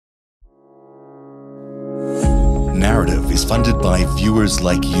Narrative is funded by viewers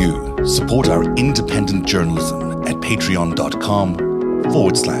like you. Support our independent journalism at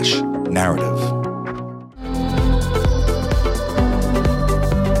patreon.com/narrative.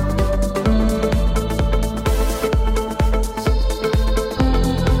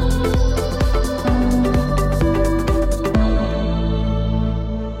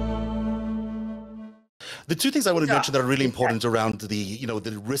 The two things I want to mention that are really important around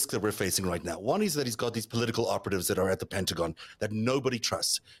the risk that we're facing right now. One is that he's got these political operatives that are at the Pentagon that nobody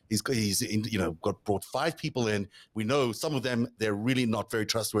trusts. He's brought 5 people in. We know some of them, they're really not very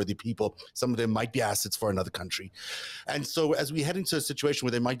trustworthy people. Some of them might be assets for another country. And so as we head into a situation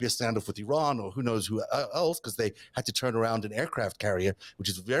where there might be a standoff with Iran or who knows who else, because they had to turn around an aircraft carrier, which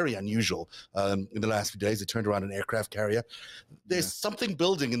is very unusual. In the last few days, they turned around an aircraft carrier. There's something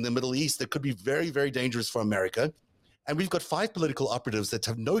building in the Middle East that could be very, very dangerous for America. And we've got 5 political operatives that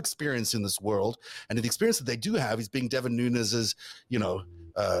have no experience in this world. And the experience that they do have is being Devin Nunes's,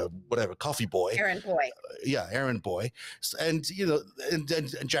 coffee boy. Errand boy. Errand boy. And, and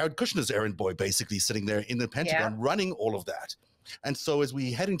Jared Kushner's errand boy, basically sitting there in the Pentagon running all of that. And so as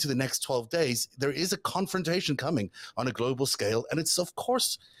we head into the next 12 days, there is a confrontation coming on a global scale. And it's, of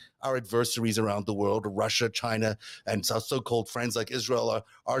course, our adversaries around the world, Russia, China, and our so-called friends like Israel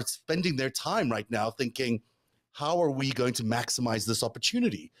are spending their time right now thinking, how are we going to maximize this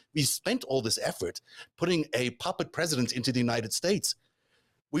opportunity? We spent all this effort putting a puppet president into the United States.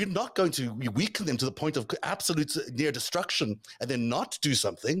 We're not going to weaken them to the point of absolute near destruction and then not do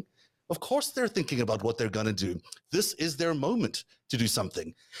something. Of course, they're thinking about what they're going to do. This is their moment to do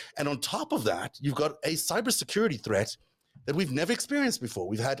something. And on top of that, you've got a cybersecurity threat that we've never experienced before.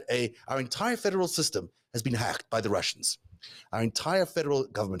 We've had our entire federal system has been hacked by the Russians. Our entire federal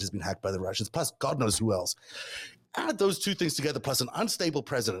government has been hacked by the Russians, plus God knows who else. Add those two things together, plus an unstable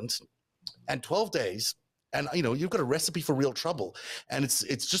president, and 12 days, and you've got a recipe for real trouble. And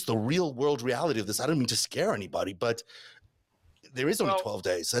it's just the real world reality of this. I don't mean to scare anybody, but there is only 12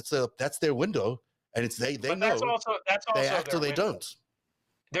 days. That's their window, and it's they know. That's also they act or they don't.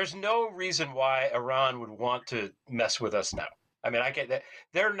 There's no reason why Iran would want to mess with us now. I mean, I get that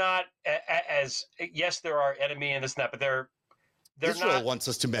they're not as yes, they're our enemy and this and that, but they're Israel not. wants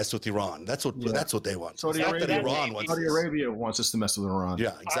us to mess with Iran. That's what they want. Saudi Arabia wants us to mess with Iran.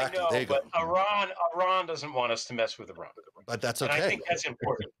 Yeah, exactly. I know, there you but go. Iran doesn't want us to mess with Iran. But that's okay. And I think that's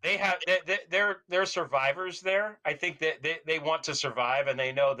important. They're survivors there. I think that they want to survive, and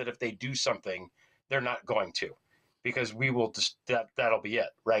they know that if they do something, they're not going to, because we will just that'll be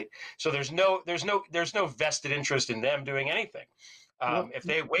it, right? So there's no vested interest in them doing anything. If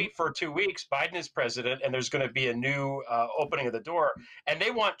they wait for 2 weeks, Biden is president, and there's going to be a new opening of the door, and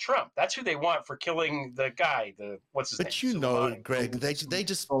they want Trump. That's who they want for killing the guy. What's his name? But Greg, they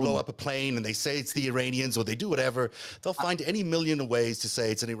just blow up a plane and they say it's the Iranians, or they do whatever. They'll find any million of ways to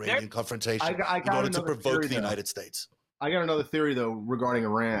say it's an Iranian confrontation in order to provoke the United States. I got another theory, though, regarding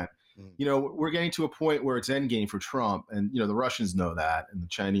Iran. We're getting to a point where it's endgame for Trump, and the Russians know that, and the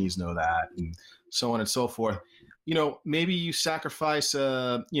Chinese know that, and so on and so forth. Maybe you sacrifice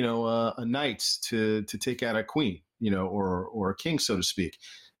a knight to take out a queen, or a king, so to speak.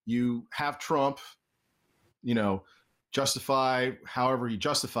 You have Trump, justify however he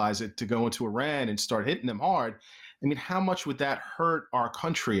justifies it to go into Iran and start hitting them hard. I mean, how much would that hurt our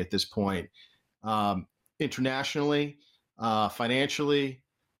country at this point, internationally, financially,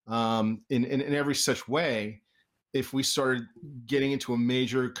 in every such way, if we started getting into a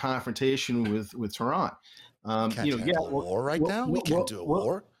major confrontation with Tehran? War right now. We can't do a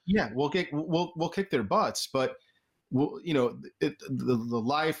war. Yeah, we'll kick their butts, but the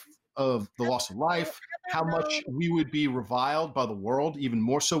loss of life, how much we would be reviled by the world, even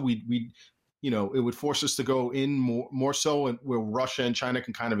more so. It would force us to go in more so, and where Russia and China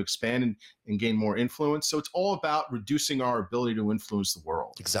can kind of expand and gain more influence. So it's all about reducing our ability to influence the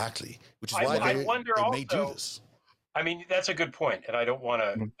world. Exactly, which is why they may do this. I mean, that's a good point, and I don't want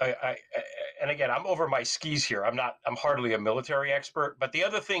to. And again, I'm over my skis here. I'm hardly a military expert. But the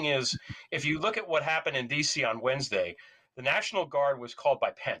other thing is, if you look at what happened in D.C. on Wednesday, the National Guard was called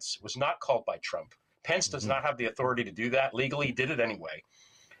by Pence. It was not called by Trump. Pence does not have the authority to do that legally. He did it anyway.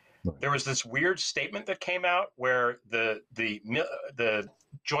 There was this weird statement that came out where the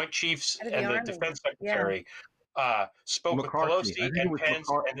Joint Chiefs and the Defense Secretary spoke McCarthy. with Pelosi and Pence,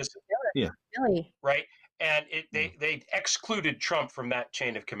 and this, right. And they excluded Trump from that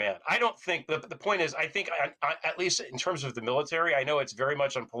chain of command. I don't think the point is, I think at least in terms of the military, I know it's very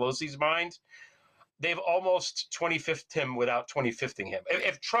much on Pelosi's mind. they've almost 25th him without 25thing him.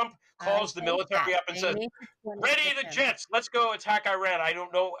 If Trump calls the military up and says, ready the jets, let's go attack Iran, I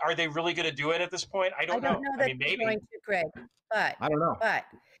don't know. Are they really going to do it at this point? I don't know. I mean, maybe. Going to, Greg, but I don't know. But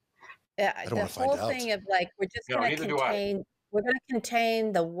the whole thing of like, we're just going to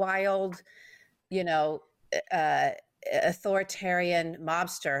contain the wild, authoritarian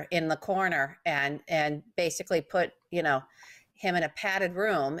mobster in the corner and basically put, him in a padded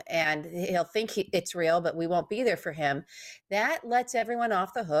room, and he'll think it's real, but we won't be there for him. That lets everyone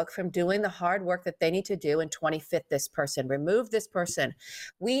off the hook from doing the hard work that they need to do and 25th this person, remove this person.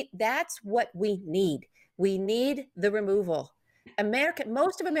 That's what we need. We need the removal.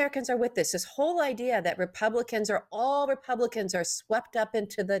 Most of Americans are with this whole idea that all Republicans are swept up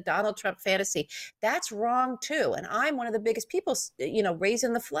into the Donald Trump fantasy. That's wrong too. And I'm one of the biggest people,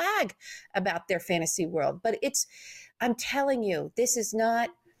 raising the flag about their fantasy world. But I'm telling you, this is not,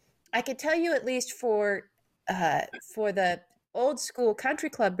 I could tell you at least for the old school country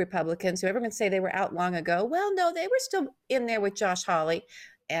club Republicans, who everyone say they were out long ago. Well, no, they were still in there with Josh Hawley.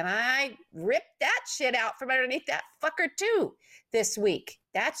 And I ripped that shit out from underneath that fucker too this week.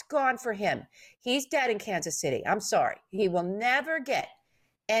 That's gone for him. He's dead in Kansas City. I'm sorry. He will never get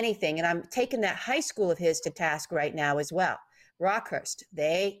anything. And I'm taking that high school of his to task right now as well. Rockhurst,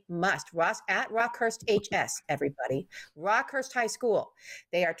 they must. At Rockhurst HS, everybody. Rockhurst High School.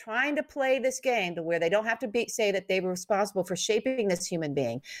 They are trying to play this game to where they don't have to say that they were responsible for shaping this human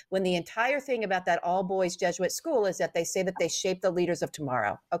being, when the entire thing about that all-boys Jesuit school is that they say that they shape the leaders of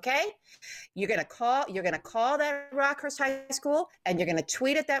tomorrow. Okay? You're gonna call that Rockhurst High School, and you're gonna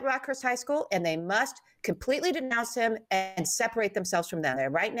tweet at that Rockhurst High School, and they must completely denounce him and separate themselves from them. They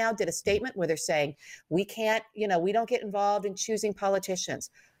right now did a statement where they're saying, we can't, we don't get involved in choosing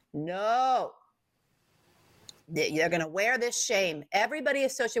politicians. No. They're going to wear this shame. Everybody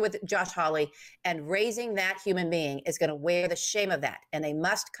associated with Josh Hawley and raising that human being is going to wear the shame of that. And they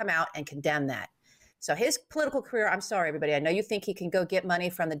must come out and condemn that. So his political career, I'm sorry, everybody. I know you think he can go get money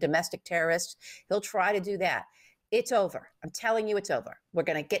from the domestic terrorists. He'll try to do that. It's over. I'm telling you, it's over. We're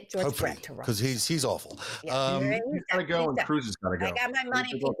going to get George Brett to run. Because he's awful. Yeah, he's got to go, and Cruz has got to go. I got my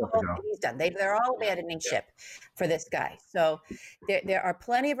money. He's done. They're all abandoning ship for this guy. So there are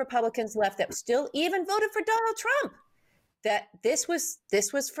plenty of Republicans left that still even voted for Donald Trump. That this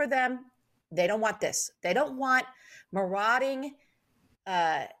was for them. They don't want this. They don't want marauding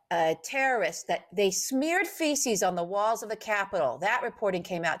terrorists that they smeared feces on the walls of the Capitol. That reporting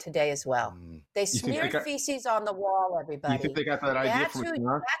came out today as well. They smeared feces on the wall, everybody. You think they got that idea from That's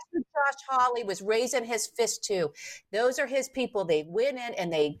who Josh Hawley was raising his fist to. Those are his people. They went in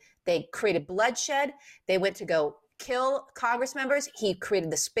and they created bloodshed. They went to go kill Congress members. He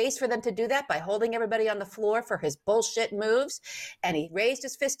created the space for them to do that by holding everybody on the floor for his bullshit moves. And he raised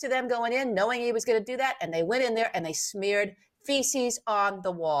his fist to them going in, knowing he was going to do that. And they went in there and they smeared feces on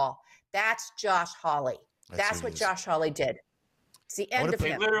the wall. That's Josh Hawley. That's what Josh Hawley did. It's the end of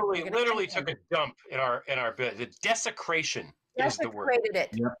him. They literally took a dump in our bed. The desecration is the word.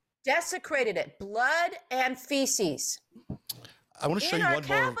 Desecrated it. Blood and feces. I want to show you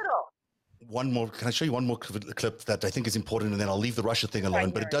one more. Can I show you one more clip that I think is important, and then I'll leave the Russia thing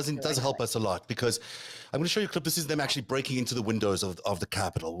alone. But it does help us a lot, because I'm going to show you a clip. This is them actually breaking into the windows of the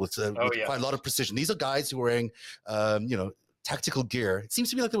Capitol with quite a lot of precision. These are guys who are wearing, tactical gear. It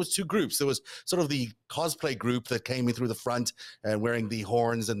seems to me like there was two groups. There was sort of the cosplay group that came in through the front and wearing the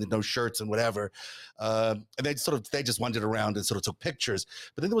horns and the no shirts and whatever. And they just wandered around and sort of took pictures.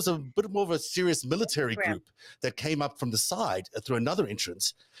 But then there was a bit more of a serious military group that came up from the side through another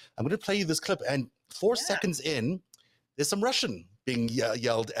entrance. I'm going to play you this clip, and 4 seconds in, there's some Russian being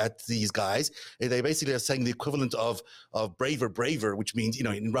yelled at these guys. They basically are saying the equivalent of braver, braver, which means,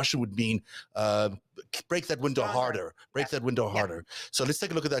 in Russian would mean break that window harder, that window harder. So let's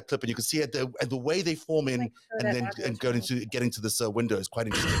take a look at that clip, and you can see the way they form in and get into this window is quite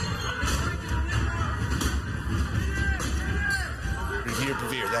interesting.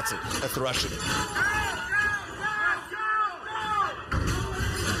 Revere, that's it. That's the Russian.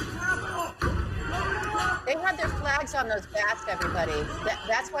 They had their flags on those bats, everybody.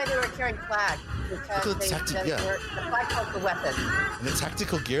 That's why they were carrying flags, because the flag was the weapon. And the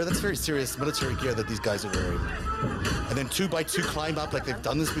tactical gear, that's very serious military gear that these guys are wearing. And then 2 by 2 climb up like they've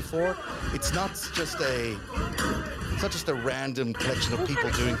done this before. It's not just a random collection of people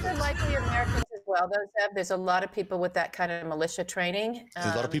doing things. They're likely Americans as well. There's a lot of people with that kind of militia training.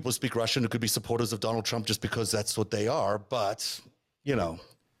 There's a lot of people who speak Russian who could be supporters of Donald Trump just because that's what they are. But,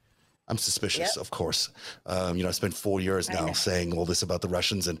 I'm suspicious, of course. I spent 4 years now saying all this about the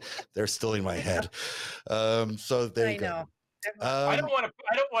Russians, and they're still in my head. So there you go. I don't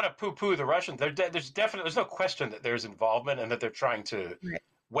want to poo-poo the Russians. There's no question that there's involvement and that they're trying to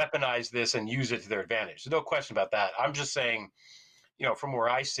weaponize this and use it to their advantage. There's no question about that. I'm just saying, from where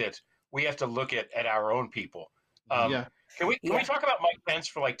I sit, we have to look at our own people. Can we talk about Mike Pence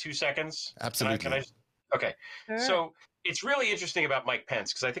for like 2 seconds? Absolutely. Okay. Sure. So it's really interesting about Mike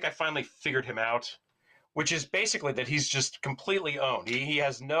Pence because I think I finally figured him out, which is basically that he's just completely owned. He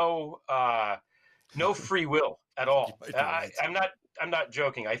has no free will at all. I'm not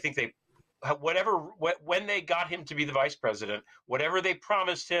joking. I think when they got him to be the vice president, whatever they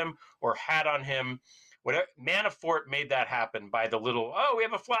promised him or had on him, whatever, Manafort made that happen by the little, we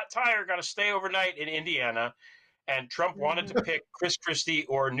have a flat tire, got to stay overnight in Indiana. And Trump wanted to pick Chris Christie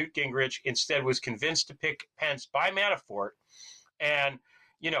or Newt Gingrich, instead was convinced to pick Pence by Manafort. And,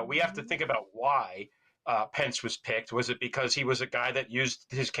 we have to think about why Pence was picked. Was it because he was a guy that used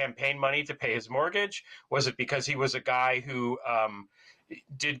his campaign money to pay his mortgage? Was it because he was a guy who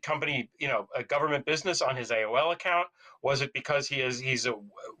did a government business on his AOL account? Was it because he's a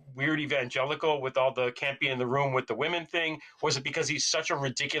weird evangelical with all the can't be in the room with the women thing? Was it because he's such a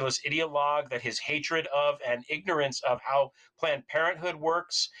ridiculous ideologue that his hatred of and ignorance of how Planned Parenthood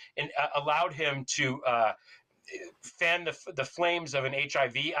works and allowed him to fan the flames of an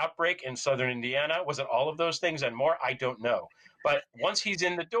HIV outbreak in southern Indiana? Was it all of those things and more? I don't know. But once he's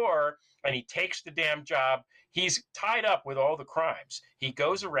in the door and he takes the damn job, he's tied up with all the crimes. He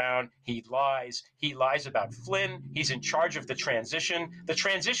goes around, he lies about Flynn. He's in charge of the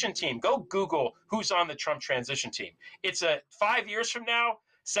transition team. Go Google who's on the Trump transition team. It's 5 years from now,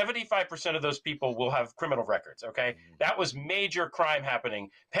 75% of those people will have criminal records, okay? That was major crime happening.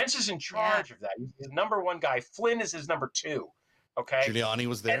 Pence is in charge of that. He's the number one guy. Flynn is his number two, okay? Giuliani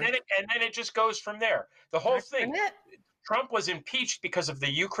was there. And then it just goes from there. The whole thing, Trump was impeached because of the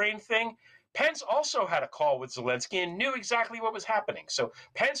Ukraine thing. Pence also had a call with Zelensky and knew exactly what was happening. So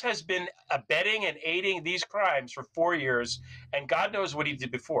Pence has been abetting and aiding these crimes for 4 years, and God knows what he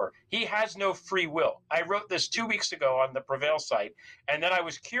did before. He has no free will. I wrote this 2 weeks ago on the Prevail site, and then I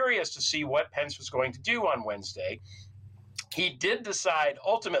was curious to see what Pence was going to do on Wednesday. He did decide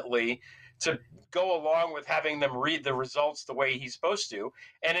ultimately to go along with having them read the results the way he's supposed to,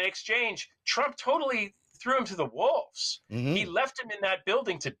 and in exchange, Trump totally threw him to the wolves. Mm-hmm. He left him in that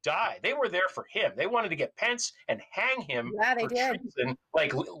building to die. They were there for him. They wanted to get Pence and hang him for treason,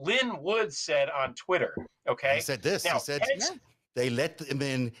 like Lynn Wood said on Twitter. Okay, he said this. Now, he said they let them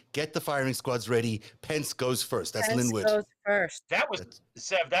in, get the firing squads ready. Pence goes first. That's Lynn Wood. Goes first. That was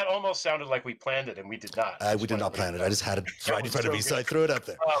Zev. That almost sounded like we planned it, and we did not. We did not plan it. I just had it right in front of me, so I threw it up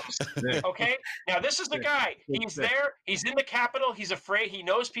there. Okay. Now this is the guy. He's there. He's in the Capitol. He's afraid. He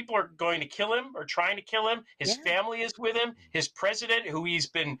knows people are going to kill him or trying to kill him. His family is with him. His president, who he's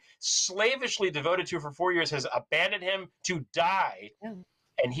been slavishly devoted to for 4 years, has abandoned him to die,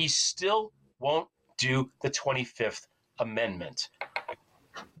 and he still won't do the 25th Amendment.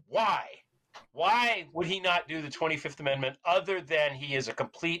 Why? Why would he not do the 25th Amendment other than he is a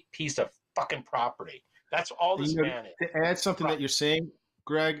complete piece of fucking property? That's all this man is. To add something that you're saying,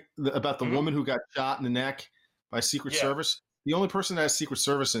 Greg, about the woman who got shot in the neck by Secret Service, the only person that has Secret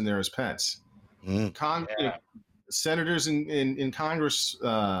Service in there is Pence. Senators in Congress,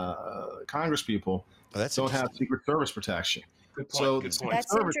 Congress people don't have Secret Service protection. Good point.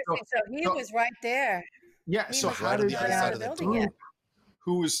 That's interesting. So he was right there. Yeah. So how did that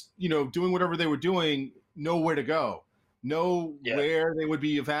who was, doing whatever they were doing, know where to go, know where they would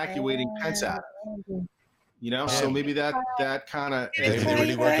be evacuating Pence at? So maybe that kind of they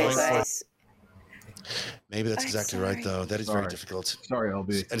really were going for. Maybe that's exactly right, though. That is very difficult. Sorry,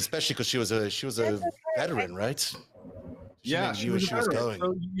 LB, and especially because she was a veteran, right? She was going.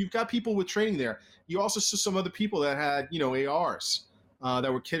 So you've got people with training there. You also saw some other people that had ARs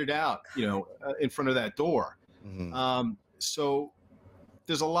that were kitted out, in front of that door. Mm-hmm. So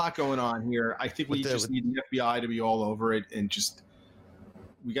there's a lot going on here. I think we just need the FBI to be all over it and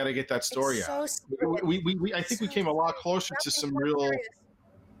we got to get that story out. We I think we came a lot closer to some real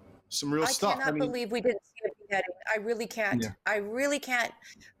stuff. I cannot believe we didn't see a beheading. I really can't. Yeah. I really can't.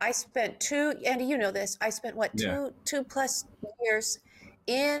 I spent Andy, you know this. I spent two plus years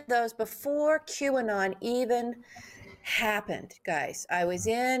in those before QAnon even happened, guys. I was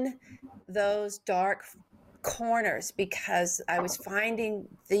in those dark corners because I was finding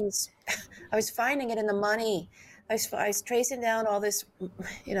it in the money. I was tracing down all this, if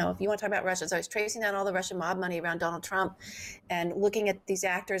you want to talk about Russians, I was tracing down all the Russian mob money around Donald Trump and looking at these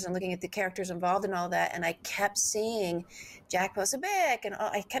actors and looking at the characters involved in all that. And I kept seeing Jack Posobiec and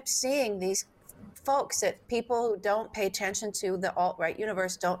I kept seeing these folks that people who don't pay attention to the alt-right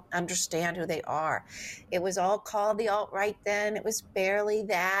universe don't understand who they are. It was all called the alt-right then. It was barely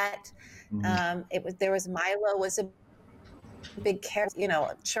that. There was Milo was a big character,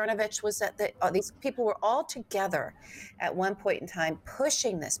 Chernovich was these people were all together at one point in time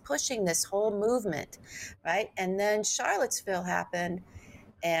pushing this whole movement, right? And then Charlottesville happened,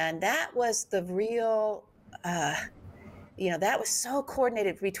 and that was the real, that was so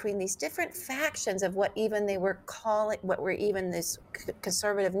coordinated between these different factions of what even they were calling, what were even this new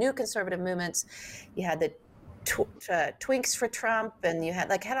conservative movements. You had the Twinks for Trump, and you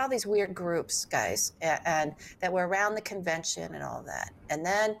had all these weird groups, guys, and that were around the convention and all that. And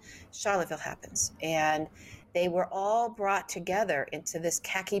then Charlottesville happens, and they were all brought together into this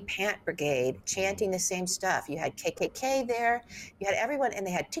khaki pant brigade, chanting the same stuff. You had KKK there, you had everyone, and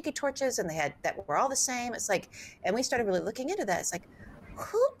they had tiki torches, and that were all the same. It's like, and we started really looking into that. It's like,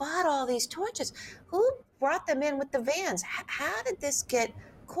 who bought all these torches? Who brought them in with the vans? How did this get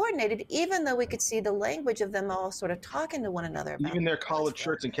coordinated, even though we could see the language of them all sort of talking to one another about even their collared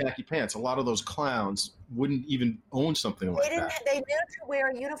shirts and khaki pants? A lot of those clowns wouldn't even own something like that. They knew to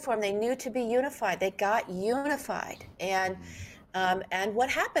wear a uniform. They knew to be unified. They got unified. And what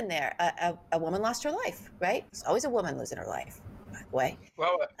happened there? A woman lost her life, right? It's always a woman losing her life, by the way.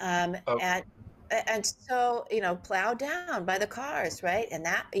 Well, and so, plowed down by the cars, right? And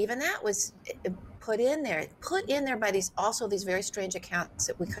that was put in there by these very strange accounts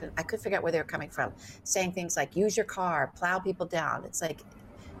that I couldn't figure out where they were coming from, saying things like, use your car, plow people down. It's like,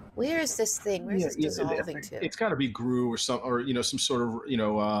 where is this thing? Where's this dissolving to? It's got to be GRU or some sort of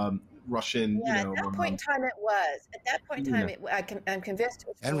Russian. Yeah, at that point in time it was. At that point in time, I'm convinced it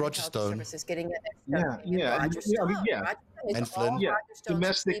was. And Roger Stone. Services getting in there. Yeah. Roger Stone. And Flynn. Yeah,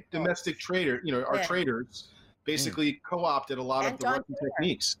 domestic trader. Our traders basically co-opted a lot of the Russian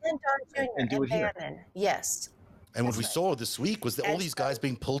techniques. And Don Jr. and do it here. Bannon. Yes. And what we saw this week was that all these guys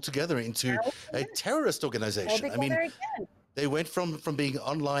being pulled together into a terrorist organization. I mean, they went from being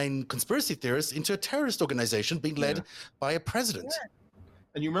online conspiracy theorists into a terrorist organization being led by a president. Yeah.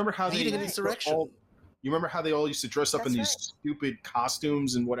 And you remember how leading an insurrection. You remember how they all used to dress up in these stupid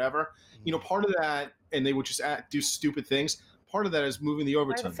costumes and whatever? Part of that, and they would just do stupid things. Part of that is moving the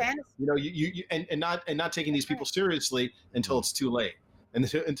overtone. You and not taking these people seriously until it's too late, and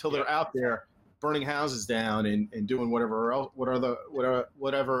until they're out there burning houses down and doing whatever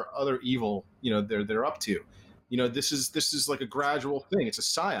other evil they're up to. This is like a gradual thing. It's a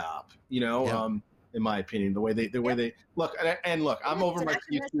psyop. In my opinion, the way they look. And look, I'm over my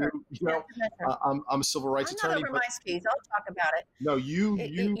skis too. I'm a civil rights attorney. I'm not over my skis. I'll talk about it. No,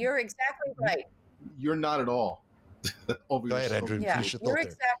 you're exactly right. You're not at all. Go ahead, Andrew. Yeah, you're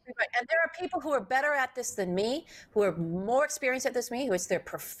exactly right. And there are people who are better at this than me, who are more experienced at this than me, who it's their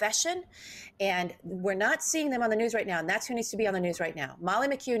profession. And we're not seeing them on the news right now. And that's who needs to be on the news right now. Molly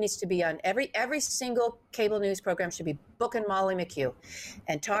McHugh needs to be on every single cable news program should be booking Molly McHugh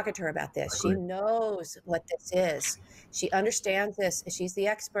and talking to her about this. She knows what this is. She understands this. She's the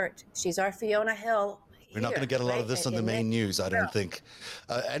expert. She's our Fiona Hill. We're not going to get a lot of this on the main news, I don't think.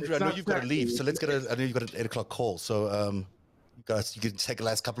 Andrew, I know you've got to leave, so let's get I know you've got an 8 o'clock call. So you can take the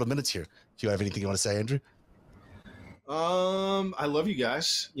last couple of minutes here. Do you have anything you want to say, Andrew? I love you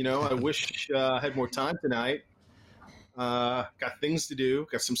guys. I wish I had more time tonight. Got things to do.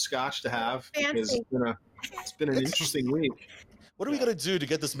 Got some scotch to have. Because it's been an interesting week. What are we going to do to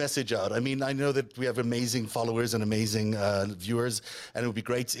get this message out? I mean, I know that we have amazing followers and amazing viewers, and it would be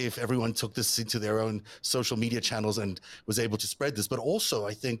great if everyone took this into their own social media channels and was able to spread this. But also,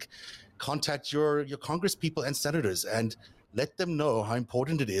 I think, contact your Congress people and senators and let them know how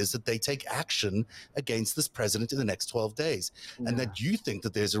important it is that they take action against this president in the next 12 days, and that you think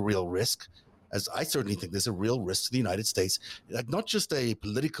that there's a real risk, as I certainly think there's a real risk to the United States, like not just a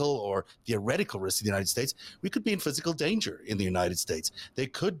political or theoretical risk to the United States. We could be in physical danger in the United States. They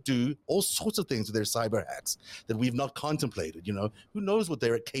could do all sorts of things with their cyber hacks that we've not contemplated. Who knows what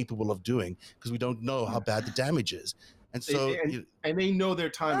they're capable of doing, because we don't know how bad the damage is. And so, and they know their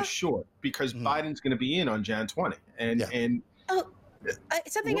time is short because Biden's going to be in on Jan 20, and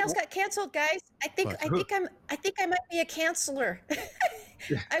something else got canceled, guys. I think I might be a canceller.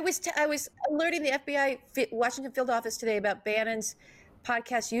 I was alerting the FBI Washington field office today about Bannon's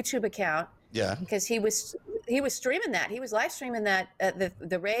podcast YouTube account. Yeah, because he was streaming that. He was live streaming that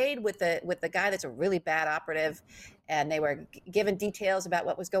the raid with the guy that's a really bad operative, and they were giving details about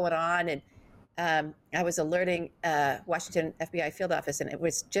what was going on. And I was alerting Washington FBI field office, and it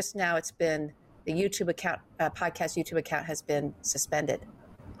was just now. It's been the YouTube account, podcast YouTube account has been suspended.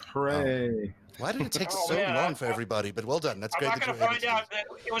 Hooray. Why did it take so long for everybody? But well done. That's great. I'm not going to find out.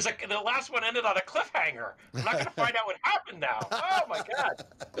 It was the last one ended on a cliffhanger. I'm not going to find out what happened now. Oh my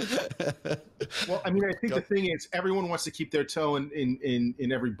God. Well, I mean, I think the thing is, everyone wants to keep their toe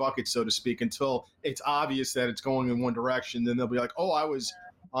in every bucket, so to speak, until it's obvious that it's going in one direction. Then they'll be like, "Oh, I was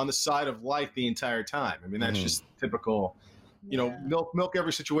on the side of life the entire time." I mean, that's just typical. You know, milk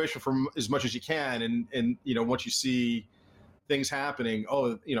every situation from as much as you can, and you know, once you see things happening,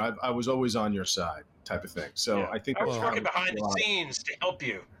 I was always on your side, type of thing. So I think I was working behind the scenes to help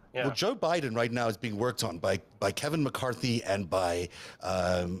you. Yeah. Well, Joe Biden right now is being worked on by Kevin McCarthy and by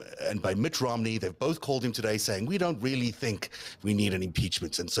Mitt Romney. They've both called him today saying, we don't really think we need an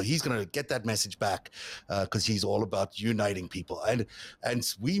impeachment. And so he's going to get that message back because he's all about uniting people. And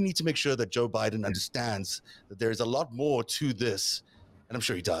we need to make sure that Joe Biden understands that there's a lot more to this. And I'm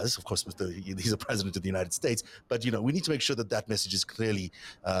sure he does, of course, he's the president of the United States. But, you know, we need to make sure that that message is clearly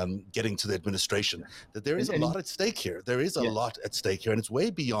getting to the administration, that there is a lot at stake here. There is a lot at stake here, and it's way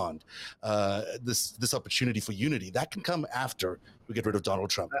beyond this opportunity for unity. That can come after we get rid of Donald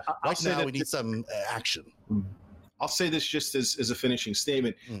Trump. Right now, we need some action. I'll say this just as a finishing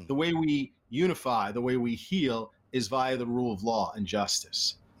statement. The way we unify, the way we heal is via the rule of law and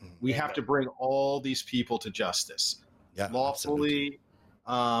justice. We have to bring all these people to justice. Lawfully,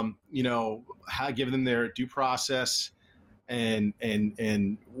 you know, give them their due process, and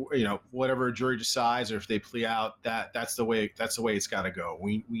you know, whatever a jury decides, or if they plea out, that's the way it's got to go.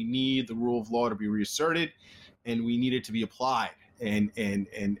 We need the rule of law to be reasserted, and we need it to be applied, and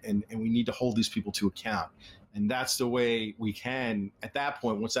we need to hold these people to account, and that's the way we can, at that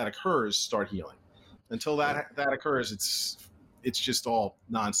point, once that occurs, start healing. Until that occurs, it's just all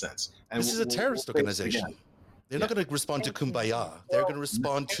nonsense. And this is a terrorist organization. They're not going to respond to kumbaya. They're going to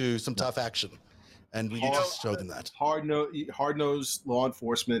respond to some tough action, and we need to show them that. Hard-nosed law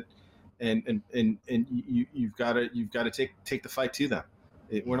enforcement, and you've got to take the fight to them.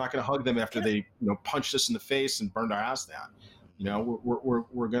 We're not going to hug them after they punched us in the face and burned our house down. You know,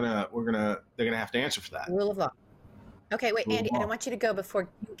 they're gonna have to answer for that. Rule of law. Okay, wait, Andy, and I want you to go before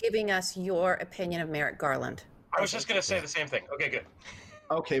giving us your opinion of Merrick Garland. I was just going to say the same thing. Okay, good.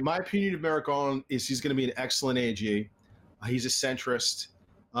 Okay, my opinion of Merrick Garland is he's going to be an excellent AG. He's a centrist.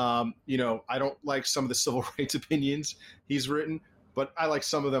 You know, I don't like some of the civil rights opinions he's written, but I like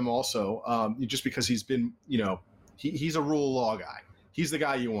some of them also. Just because he's been, he's a rule of law guy. He's the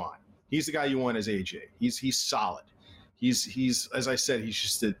guy you want. He's the guy you want as AG. He's solid. He's as I said, he's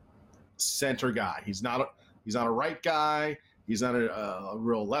just a center guy. He's not a right guy. He's not a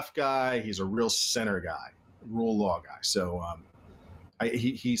real left guy. He's a real center guy, rule of law guy. So.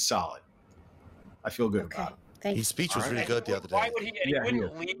 He's solid. I feel good about it. His speech was really good the other day. Why would he?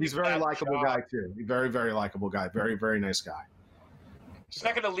 He's a very likable guy too. Very, very likable guy. Very, very nice guy. He's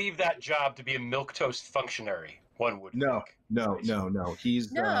not going to leave that job to be a milquetoast functionary. One would. No.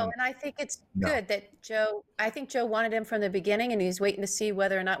 He's and I think it's good that Joe. I think Joe wanted him from the beginning, and he's waiting to see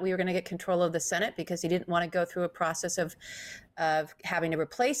whether or not we were going to get control of the Senate because he didn't want to go through a process of having to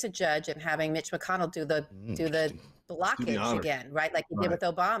replace a judge and having Mitch McConnell do the blockage again, right? Like he did with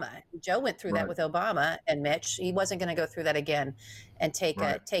Obama. Joe went through that with Obama and Mitch. He wasn't going to go through that again and take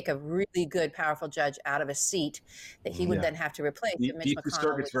a really good, powerful judge out of a seat that he would then have to replace. The DC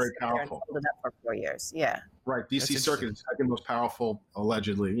Circuit's very powerful. Hold it up for 4 years. Yeah. Right. DC Circuit is the second most powerful,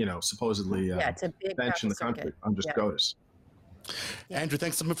 allegedly, supposedly it's a big bench in the country under SCOTUS. Andrew,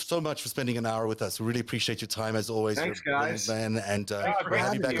 thanks so much for spending an hour with us. We really appreciate your time as always. Thanks, guys. And we'll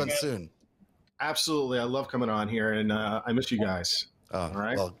have you back on soon. Absolutely. I love coming on here, and I miss you guys. All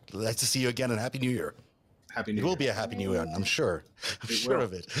right. Well, nice to see you again, and Happy New Year. Happy New Year. It will be a Happy New Year, I'm sure. I'm sure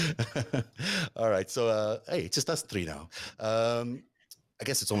of it. All right. So, hey, it's just us three now. I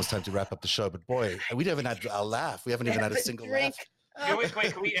guess it's almost time to wrap up the show, but boy, we haven't had a laugh. We haven't even had a single laugh.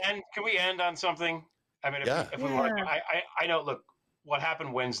 Can we end on something? I mean, if we want, I know, look, what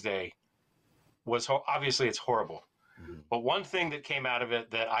happened Wednesday was obviously it's horrible. But one thing that came out of it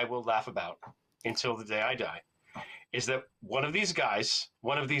that I will laugh about until the day I die is that one of these guys,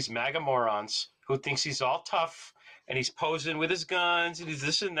 one of these MAGA morons who thinks he's all tough and he's posing with his guns and he's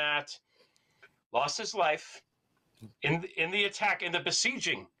this and that, lost his life in the attack, in the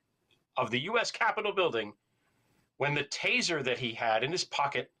besieging of the U.S. Capitol building when the taser that he had in his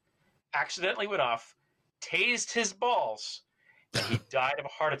pocket accidentally went off, tased his balls, and he died of a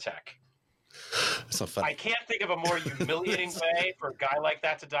heart attack. It's not funny. I can't think of a more humiliating way for a guy like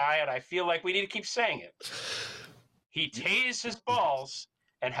that to die, and I feel like we need to keep saying it. He tased his balls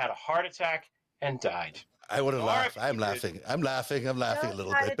and had a heart attack and died. I want to laugh. I'm did. laughing. I'm laughing a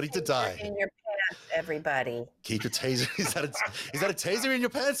little bit, but he did die. In your pants, everybody. Keep your taser. Is that a taser in your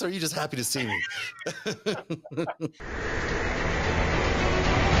pants, or are you just happy to see me?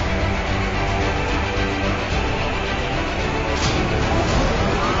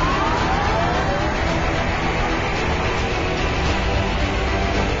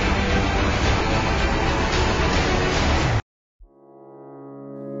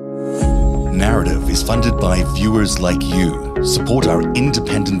 Narrative is funded by viewers like you. Support our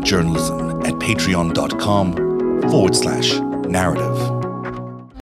independent journalism at patreon.com/narrative.